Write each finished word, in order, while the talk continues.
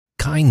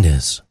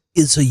Kindness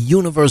is a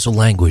universal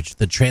language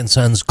that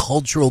transcends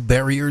cultural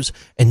barriers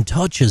and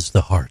touches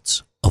the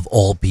hearts of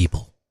all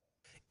people.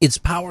 Its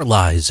power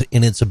lies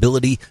in its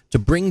ability to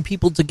bring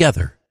people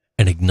together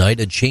and ignite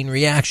a chain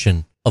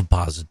reaction of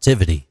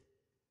positivity.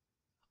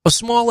 A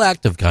small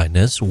act of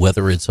kindness,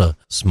 whether it's a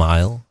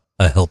smile,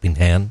 a helping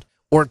hand,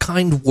 or a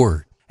kind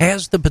word,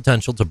 has the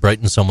potential to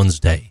brighten someone's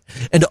day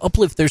and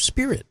uplift their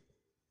spirit.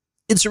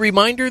 It's a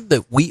reminder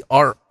that we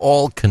are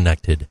all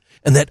connected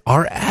and that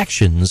our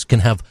actions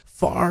can have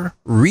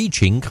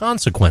far-reaching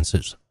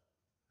consequences.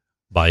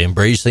 By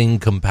embracing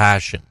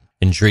compassion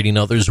and treating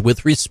others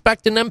with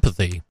respect and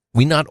empathy,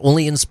 we not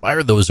only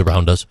inspire those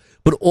around us,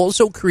 but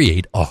also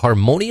create a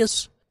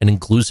harmonious and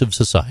inclusive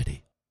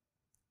society.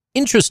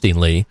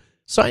 Interestingly,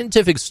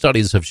 scientific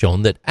studies have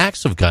shown that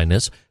acts of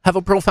kindness have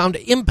a profound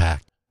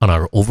impact on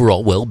our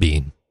overall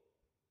well-being.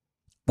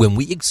 When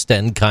we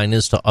extend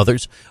kindness to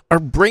others, our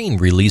brain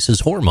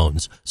releases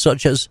hormones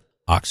such as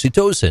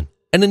oxytocin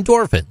and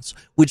endorphins,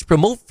 which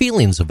promote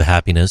feelings of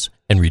happiness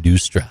and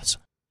reduce stress.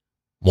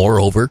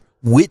 Moreover,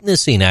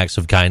 witnessing acts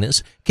of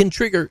kindness can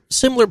trigger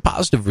similar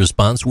positive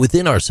response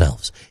within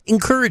ourselves,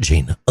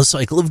 encouraging a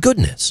cycle of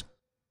goodness.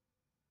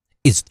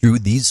 It's through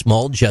these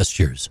small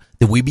gestures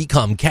that we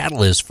become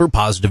catalysts for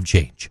positive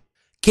change,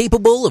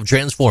 capable of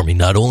transforming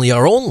not only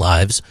our own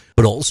lives,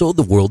 but also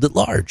the world at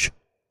large.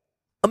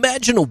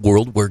 Imagine a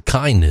world where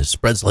kindness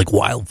spreads like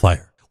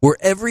wildfire, where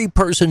every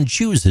person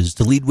chooses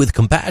to lead with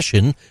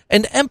compassion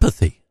and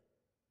empathy.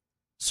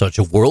 Such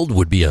a world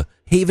would be a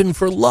haven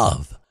for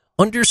love,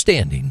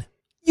 understanding,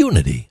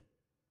 unity.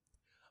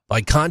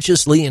 By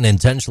consciously and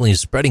intentionally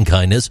spreading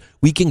kindness,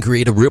 we can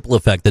create a ripple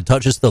effect that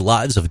touches the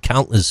lives of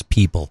countless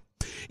people,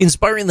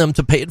 inspiring them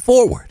to pay it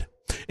forward.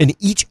 And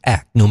each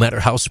act, no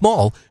matter how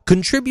small,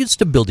 contributes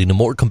to building a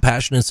more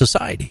compassionate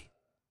society.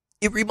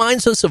 It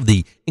reminds us of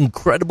the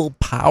incredible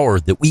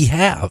power that we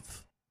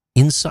have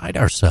inside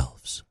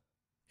ourselves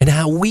and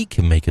how we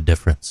can make a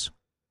difference.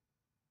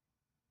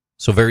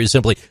 So very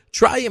simply,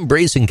 try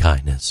embracing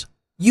kindness.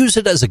 Use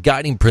it as a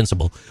guiding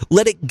principle.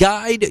 Let it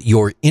guide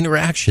your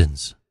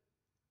interactions.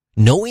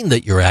 Knowing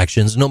that your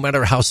actions, no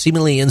matter how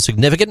seemingly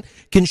insignificant,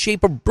 can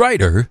shape a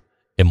brighter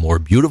and more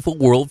beautiful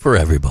world for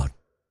everyone.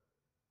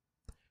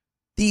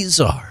 These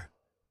are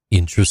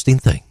Interesting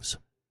Things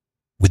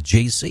with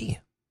JC.